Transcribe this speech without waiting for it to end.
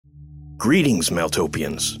Greetings,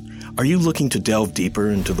 Meltopians. Are you looking to delve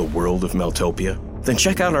deeper into the world of Meltopia? Then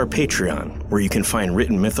check out our Patreon, where you can find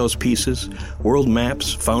written mythos pieces, world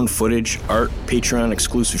maps, found footage, art,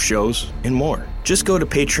 Patreon-exclusive shows, and more. Just go to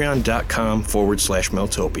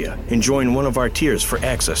patreon.com/Meltopia and join one of our tiers for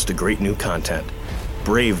access to great new content.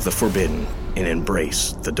 Brave the forbidden and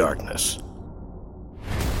embrace the darkness.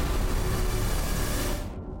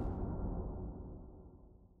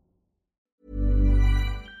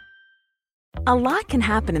 A lot can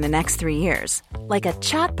happen in the next 3 years. Like a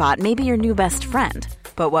chatbot may be your new best friend.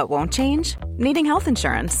 But what won't change? Needing health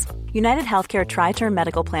insurance. United Healthcare Tri-Term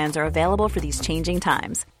Medical Plans are available for these changing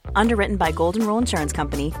times. Underwritten by Golden Rule Insurance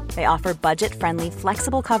Company, they offer budget-friendly,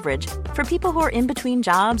 flexible coverage for people who are in between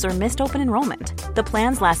jobs or missed open enrollment. The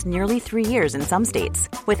plans last nearly 3 years in some states,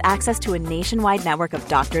 with access to a nationwide network of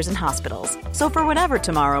doctors and hospitals. So for whatever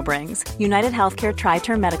tomorrow brings, United Healthcare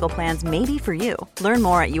Tri-Term Medical Plans may be for you. Learn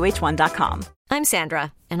more at uh1.com. I'm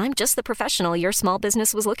Sandra, and I'm just the professional your small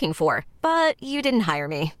business was looking for. But you didn't hire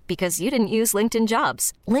me because you didn't use LinkedIn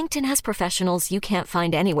Jobs. LinkedIn has professionals you can't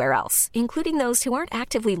find anywhere else, including those who aren't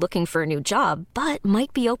actively looking for a new job, but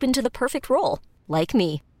might be open to the perfect role, like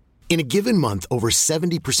me. In a given month, over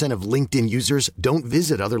 70% of LinkedIn users don't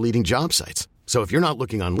visit other leading job sites. So if you're not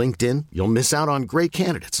looking on LinkedIn, you'll miss out on great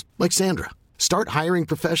candidates like Sandra. Start hiring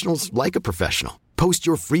professionals like a professional. Post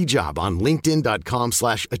your free job on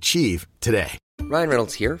linkedin.com/achieve today. Ryan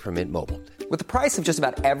Reynolds here from Mint Mobile. With the price of just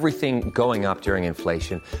about everything going up during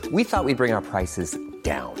inflation, we thought we'd bring our prices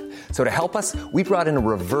down. So to help us, we brought in a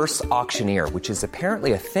reverse auctioneer, which is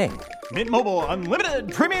apparently a thing. Mint Mobile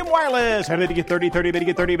Unlimited Premium Wireless. How to get 30, 30, bit to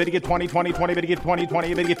get 30, bit to get 20, 20, 20, bit to get 20,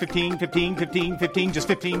 20, bit to get 15, 15, 15, 15, just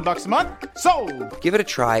 $15 a month? Sold! Give it a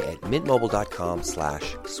try at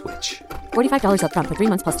mintmobile.com/switch. $45 up front for 3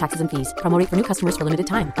 months plus taxes and fees. Promo rate for new customers for limited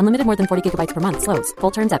time. Unlimited more than 40 gigabytes per month. Slows full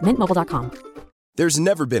terms at mintmobile.com. There's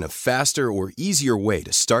never been a faster or easier way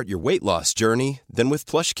to start your weight loss journey than with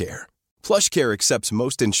PlushCare. PlushCare accepts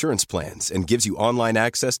most insurance plans and gives you online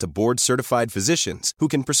access to board-certified physicians who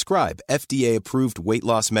can prescribe FDA-approved weight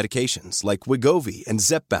loss medications like Wegovy and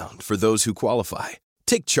Zepbound for those who qualify.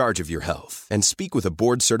 Take charge of your health and speak with a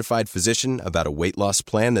board-certified physician about a weight loss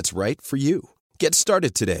plan that's right for you. Get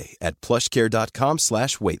started today at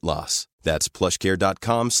plushcare.com/weight loss. That's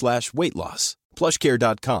plushcare.com/weight loss.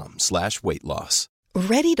 plushcare.com/weight loss.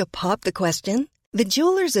 Ready to pop the question? The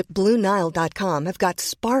jewelers at BlueNile.com have got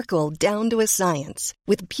sparkle down to a science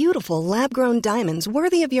with beautiful lab-grown diamonds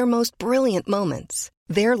worthy of your most brilliant moments.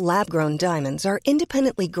 Their lab-grown diamonds are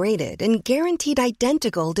independently graded and guaranteed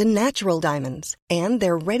identical to natural diamonds, and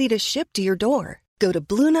they're ready to ship to your door. Go to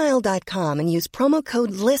BlueNile.com and use promo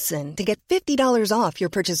code LISTEN to get $50 off your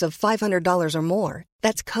purchase of $500 or more.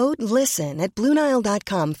 That's code LISTEN at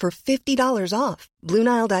BlueNile.com for $50 off.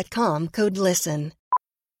 BlueNile.com, code LISTEN.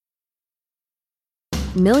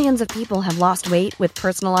 Millions of people have lost weight with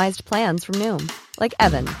personalized plans from Noom. Like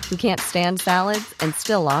Evan, who can't stand salads and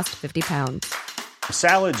still lost 50 pounds.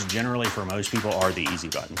 Salads generally for most people are the easy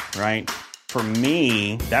button, right? For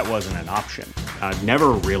me, that wasn't an option. I never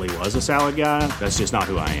really was a salad guy. That's just not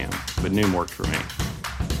who I am. But Noom worked for me.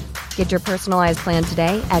 Get your personalized plan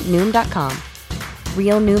today at Noom.com.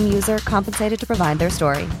 Real Noom user compensated to provide their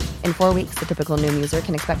story. In 4 weeks, the typical Noom user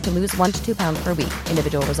can expect to lose 1 to 2 pounds per week.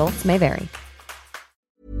 Individual results may vary.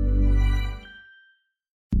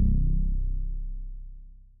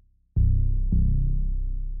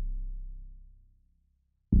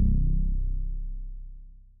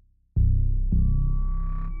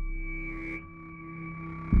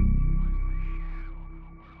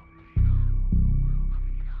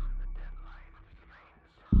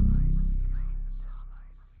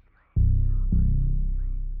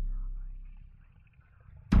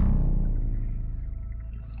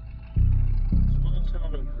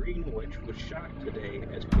 Greenwich was shocked today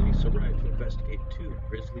as police arrived to investigate 2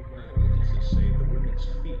 grisly murders. They say the women's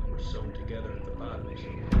feet were sewn together at the bottoms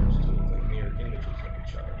to look like mirror images of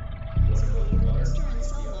each other.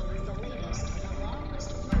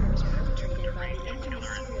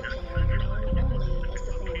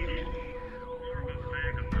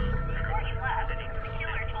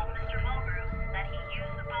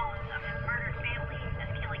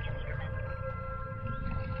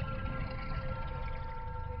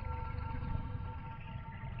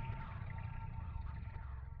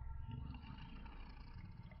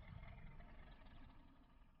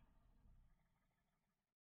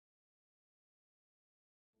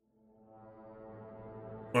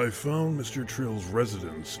 I found Mr. Trill's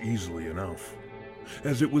residence easily enough,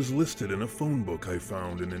 as it was listed in a phone book I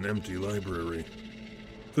found in an empty library.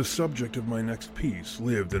 The subject of my next piece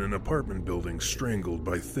lived in an apartment building strangled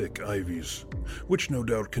by thick ivies, which no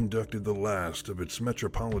doubt conducted the last of its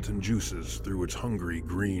metropolitan juices through its hungry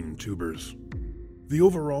green tubers. The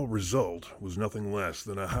overall result was nothing less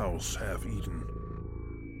than a house half-eaten.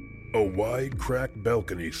 A wide, cracked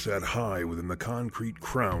balcony sat high within the concrete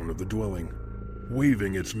crown of the dwelling,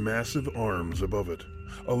 waving its massive arms above it,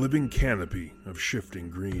 a living canopy of shifting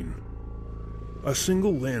green. A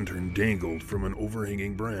single lantern dangled from an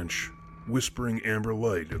overhanging branch, whispering amber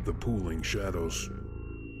light at the pooling shadows.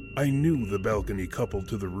 I knew the balcony coupled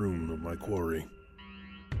to the room of my quarry.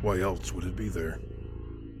 Why else would it be there?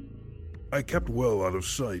 I kept well out of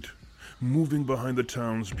sight, moving behind the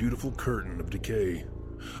town's beautiful curtain of decay,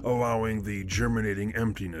 allowing the germinating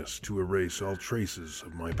emptiness to erase all traces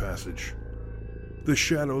of my passage. The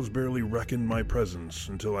shadows barely reckoned my presence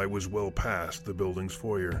until I was well past the building's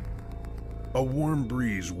foyer. A warm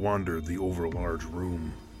breeze wandered the overlarge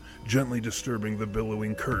room, gently disturbing the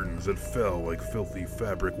billowing curtains that fell like filthy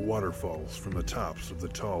fabric waterfalls from the tops of the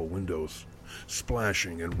tall windows,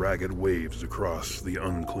 splashing in ragged waves across the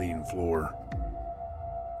unclean floor.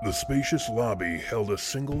 The spacious lobby held a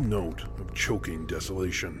single note of choking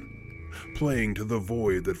desolation, playing to the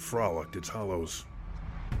void that frolicked its hollows.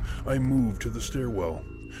 I moved to the stairwell,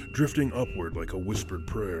 drifting upward like a whispered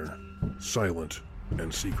prayer, silent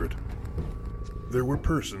and secret. There were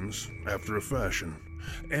persons, after a fashion,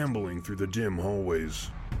 ambling through the dim hallways,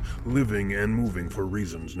 living and moving for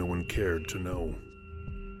reasons no one cared to know.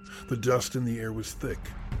 The dust in the air was thick,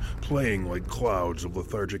 playing like clouds of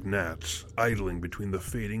lethargic gnats, idling between the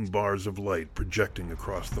fading bars of light projecting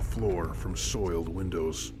across the floor from soiled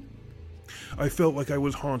windows. I felt like I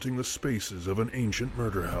was haunting the spaces of an ancient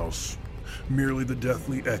murder house, merely the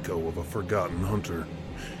deathly echo of a forgotten hunter,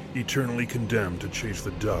 eternally condemned to chase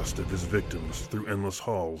the dust of his victims through endless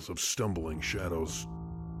halls of stumbling shadows.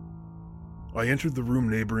 I entered the room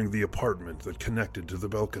neighboring the apartment that connected to the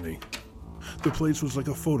balcony. The place was like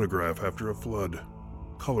a photograph after a flood,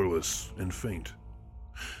 colorless and faint.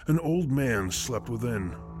 An old man slept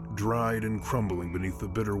within, dried and crumbling beneath the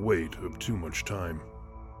bitter weight of too much time.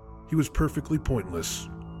 He was perfectly pointless,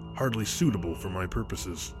 hardly suitable for my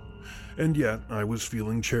purposes, and yet I was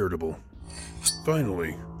feeling charitable.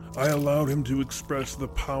 Finally, I allowed him to express the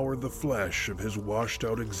power the flesh of his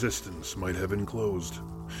washed-out existence might have enclosed,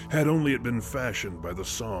 had only it been fashioned by the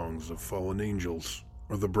songs of fallen angels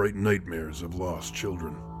or the bright nightmares of lost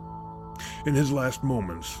children. In his last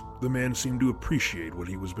moments, the man seemed to appreciate what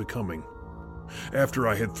he was becoming, after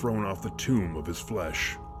I had thrown off the tomb of his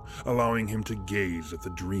flesh, allowing him to gaze at the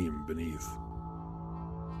dream beneath.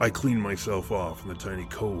 I cleaned myself off in the tiny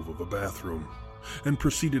cove of a bathroom, and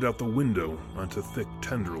proceeded out the window onto thick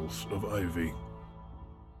tendrils of ivy.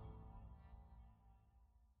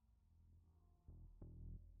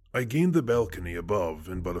 I gained the balcony above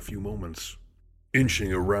in but a few moments,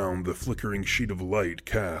 inching around the flickering sheet of light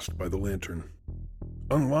cast by the lantern.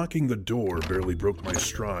 Unlocking the door barely broke my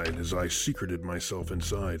stride as I secreted myself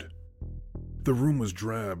inside. The room was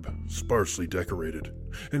drab, sparsely decorated,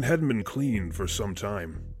 and hadn't been cleaned for some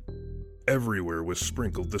time. Everywhere was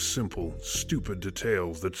sprinkled the simple, stupid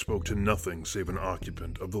details that spoke to nothing save an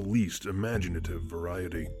occupant of the least imaginative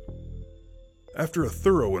variety. After a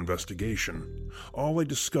thorough investigation, all I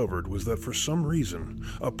discovered was that for some reason,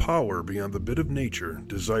 a power beyond the bit of nature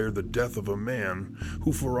desired the death of a man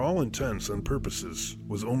who, for all intents and purposes,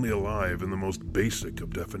 was only alive in the most basic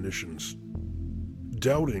of definitions.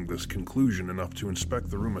 Doubting this conclusion enough to inspect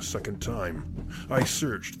the room a second time, I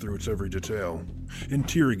searched through its every detail,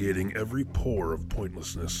 interrogating every pore of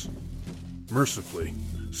pointlessness. Mercifully,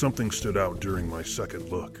 something stood out during my second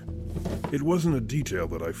look. It wasn't a detail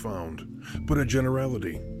that I found, but a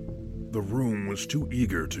generality. The room was too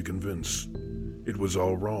eager to convince. It was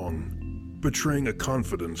all wrong, betraying a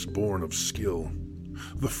confidence born of skill.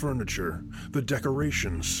 The furniture, the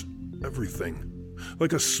decorations, everything.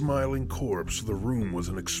 Like a smiling corpse, the room was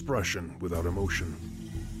an expression without emotion.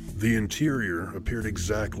 The interior appeared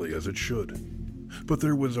exactly as it should, but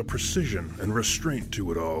there was a precision and restraint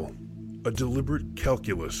to it all, a deliberate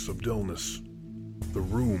calculus of dullness. The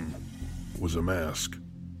room was a mask.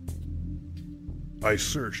 I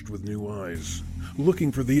searched with new eyes,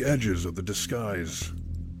 looking for the edges of the disguise,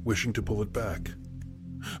 wishing to pull it back.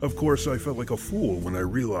 Of course, I felt like a fool when I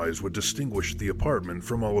realized what distinguished the apartment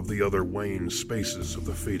from all of the other wan spaces of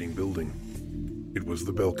the fading building. It was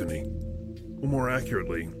the balcony. Or more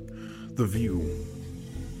accurately, the view.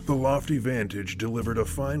 The lofty vantage delivered a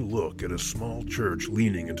fine look at a small church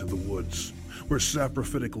leaning into the woods, where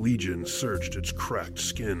saprophytic legion searched its cracked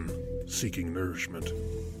skin, seeking nourishment.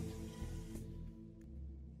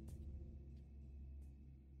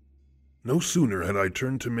 No sooner had I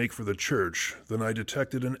turned to make for the church than I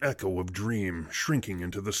detected an echo of dream shrinking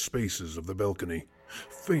into the spaces of the balcony,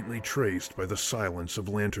 faintly traced by the silence of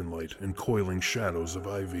lantern light and coiling shadows of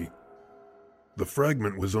ivy. The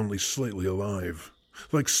fragment was only slightly alive,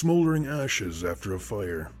 like smoldering ashes after a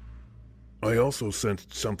fire. I also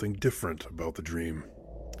sensed something different about the dream.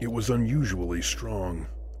 It was unusually strong,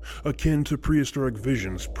 akin to prehistoric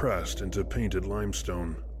visions pressed into painted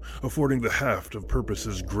limestone, affording the heft of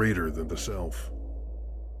purposes greater than the self.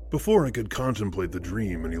 Before I could contemplate the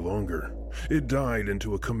dream any longer, it died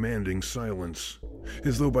into a commanding silence,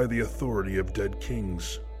 as though by the authority of dead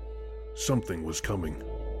kings. Something was coming.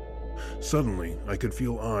 Suddenly, I could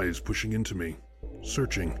feel eyes pushing into me,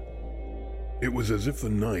 searching. It was as if the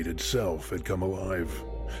night itself had come alive,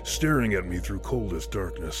 staring at me through coldest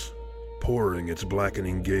darkness, pouring its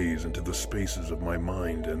blackening gaze into the spaces of my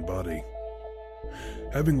mind and body.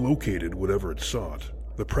 Having located whatever it sought,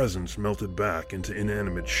 the presence melted back into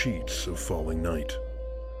inanimate sheets of falling night.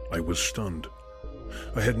 I was stunned.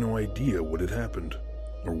 I had no idea what had happened,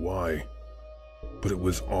 or why, but it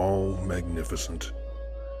was all magnificent.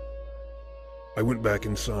 I went back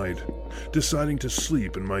inside, deciding to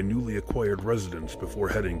sleep in my newly acquired residence before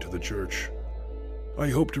heading to the church. I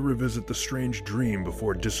hoped to revisit the strange dream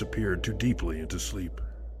before it disappeared too deeply into sleep.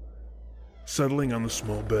 Settling on the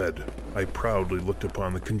small bed, I proudly looked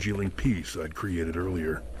upon the congealing peace I'd created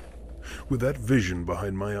earlier. With that vision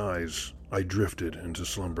behind my eyes, I drifted into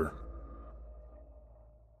slumber.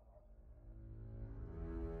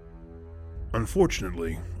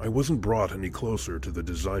 Unfortunately, I wasn't brought any closer to the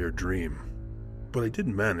desired dream, but I did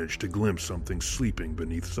manage to glimpse something sleeping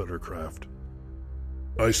beneath Suttercraft.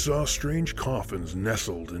 I saw strange coffins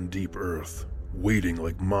nestled in deep earth, waiting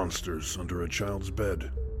like monsters under a child's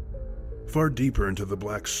bed. Far deeper into the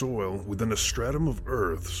black soil, within a stratum of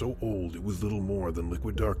earth so old it was little more than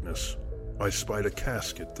liquid darkness, I spied a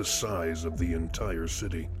casket the size of the entire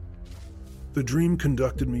city. The dream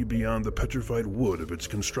conducted me beyond the petrified wood of its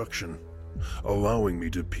construction, allowing me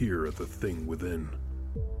to peer at the thing within.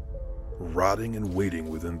 Rotting and waiting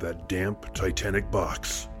within that damp, titanic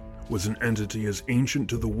box was an entity as ancient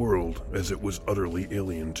to the world as it was utterly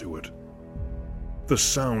alien to it. The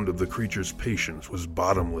sound of the creature's patience was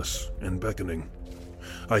bottomless and beckoning.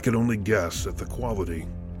 I could only guess at the quality,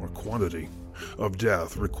 or quantity, of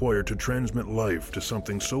death required to transmit life to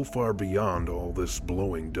something so far beyond all this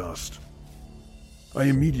blowing dust. I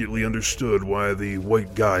immediately understood why the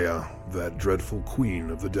White Gaia, that dreadful queen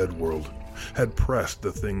of the dead world, had pressed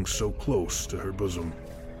the thing so close to her bosom.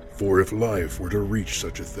 For if life were to reach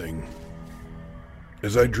such a thing...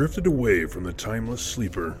 As I drifted away from the timeless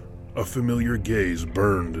sleeper, a familiar gaze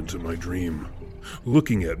burned into my dream,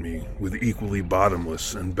 looking at me with equally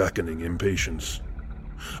bottomless and beckoning impatience.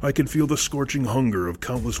 I could feel the scorching hunger of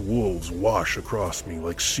countless wolves wash across me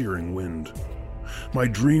like searing wind. My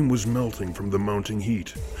dream was melting from the mounting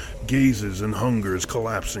heat, gazes and hungers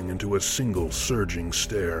collapsing into a single surging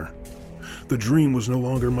stare. The dream was no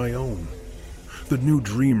longer my own. The new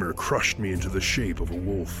dreamer crushed me into the shape of a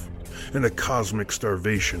wolf, and a cosmic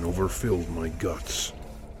starvation overfilled my guts.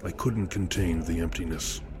 I couldn't contain the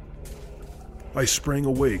emptiness. I sprang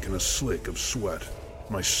awake in a slick of sweat,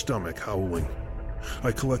 my stomach howling.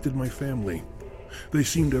 I collected my family. They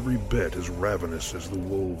seemed every bit as ravenous as the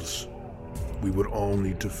wolves. We would all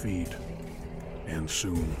need to feed, and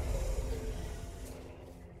soon.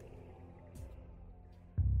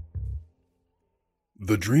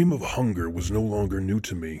 The dream of hunger was no longer new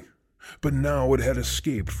to me, but now it had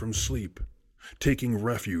escaped from sleep, taking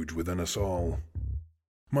refuge within us all.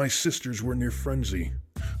 My sisters were near frenzy,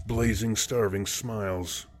 blazing starving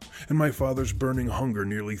smiles, and my father's burning hunger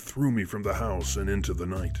nearly threw me from the house and into the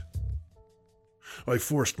night. I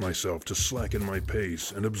forced myself to slacken my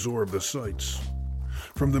pace and absorb the sights.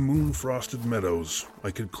 From the moon-frosted meadows,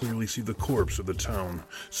 I could clearly see the corpse of the town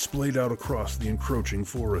splayed out across the encroaching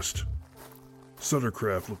forest.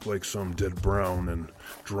 Suttercraft looked like some dead brown and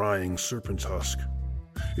drying serpent's husk,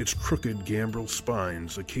 its crooked gambrel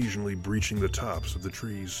spines occasionally breaching the tops of the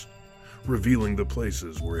trees, revealing the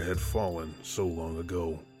places where it had fallen so long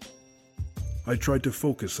ago. I tried to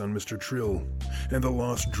focus on Mr. Trill and the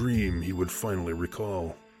lost dream he would finally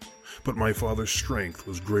recall, but my father's strength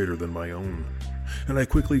was greater than my own, and I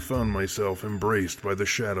quickly found myself embraced by the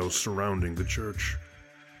shadows surrounding the church.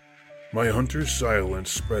 My hunter's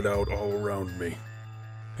silence spread out all around me,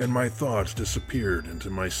 and my thoughts disappeared into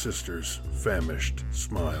my sister's famished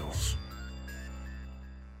smiles.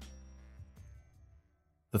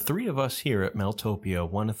 The three of us here at Meltopia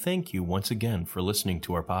want to thank you once again for listening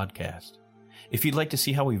to our podcast. If you'd like to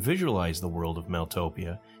see how we visualize the world of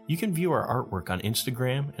Maeltopia, you can view our artwork on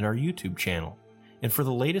Instagram and our YouTube channel. And for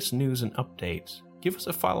the latest news and updates, give us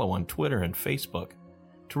a follow on Twitter and Facebook.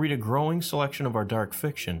 To read a growing selection of our dark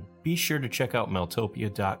fiction, be sure to check out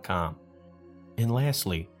Maeltopia.com. And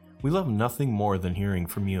lastly, we love nothing more than hearing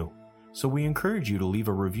from you, so we encourage you to leave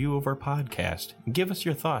a review of our podcast and give us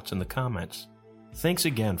your thoughts in the comments. Thanks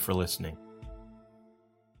again for listening.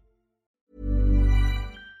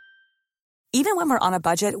 Even when we're on a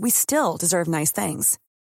budget, we still deserve nice things.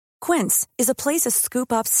 Quince is a place to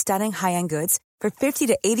scoop up stunning high-end goods for 50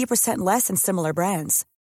 to 80% less than similar brands.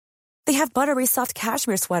 They have buttery soft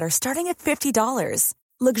cashmere sweaters starting at $50,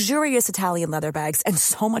 luxurious Italian leather bags, and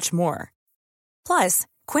so much more. Plus,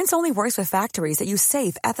 Quince only works with factories that use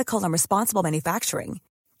safe, ethical, and responsible manufacturing.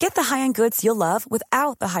 Get the high-end goods you'll love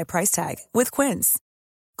without the high price tag with Quince.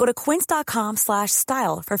 Go to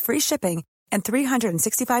quince.com/style for free shipping and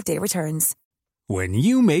 365-day returns. When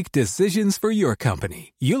you make decisions for your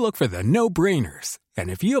company, you look for the no-brainers. And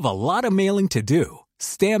if you have a lot of mailing to do,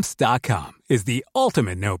 Stamps.com is the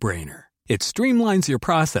ultimate no-brainer. It streamlines your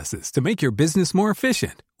processes to make your business more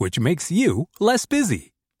efficient, which makes you less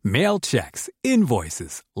busy. Mail checks,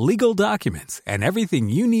 invoices, legal documents, and everything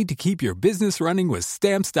you need to keep your business running with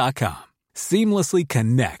Stamps.com. Seamlessly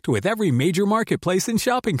connect with every major marketplace and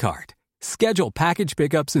shopping cart. Schedule package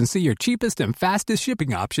pickups and see your cheapest and fastest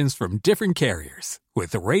shipping options from different carriers,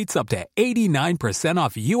 with rates up to 89%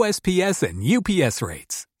 off USPS and UPS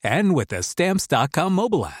rates. And with the Stamps.com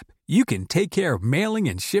mobile app, you can take care of mailing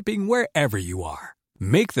and shipping wherever you are.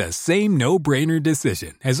 Make the same no-brainer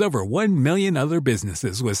decision as over 1 million other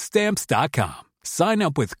businesses with Stamps.com. Sign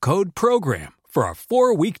up with code PROGRAM for a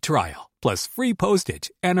 4-week trial, plus free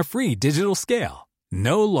postage and a free digital scale.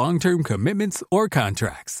 No long-term commitments or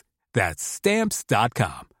contracts. That's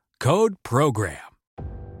Stamps.com. Code PROGRAM.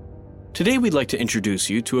 Today we'd like to introduce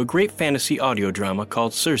you to a great fantasy audio drama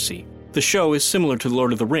called Circe. The show is similar to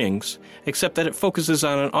Lord of the Rings, except that it focuses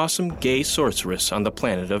on an awesome gay sorceress on the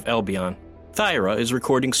planet of Albion. Thyra is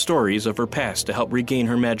recording stories of her past to help regain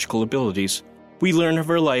her magical abilities. We learn of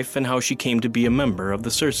her life and how she came to be a member of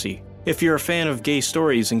the Circe. If you're a fan of gay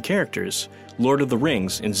stories and characters, Lord of the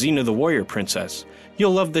Rings, and Xena the Warrior Princess,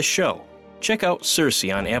 you'll love this show. Check out Circe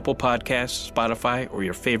on Apple Podcasts, Spotify, or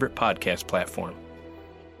your favorite podcast platform.